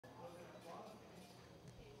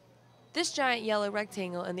This giant yellow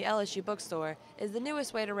rectangle in the LSU bookstore is the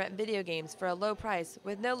newest way to rent video games for a low price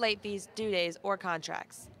with no late fees, due days, or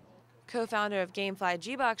contracts. Co-founder of Gamefly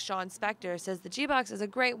GBOX, Sean Spector, says the GBOX is a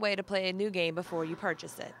great way to play a new game before you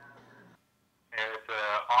purchase it. And it's an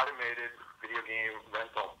automated video game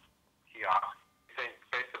rental kiosk. I think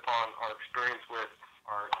based upon our experience with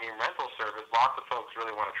our game rental service, lots of folks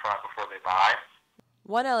really want to try it before they buy.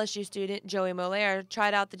 One LSU student, Joey Molaire,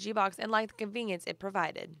 tried out the GBOX and liked the convenience it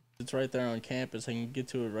provided. It's right there on campus. I can get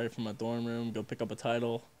to it right from my dorm room, go pick up a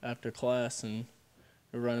title after class, and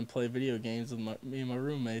run and play video games with me and my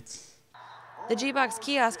roommates. The GBOX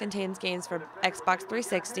kiosk contains games for Xbox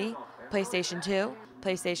 360, PlayStation 2,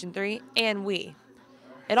 PlayStation 3, and Wii.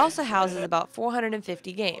 It also houses about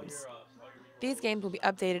 450 games. These games will be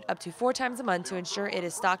updated up to 4 times a month to ensure it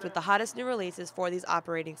is stocked with the hottest new releases for these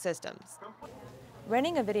operating systems.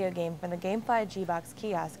 Renting a video game from the Gamefly GBOX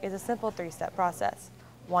kiosk is a simple 3-step process.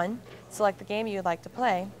 1. Select the game you would like to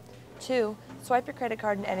play. 2. Swipe your credit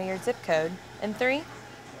card and enter your zip code. And 3.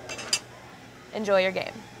 Enjoy your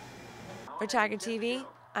game. For Tiger TV,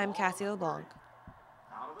 I'm Cassie LeBlanc.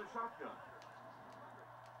 Out of the shotgun.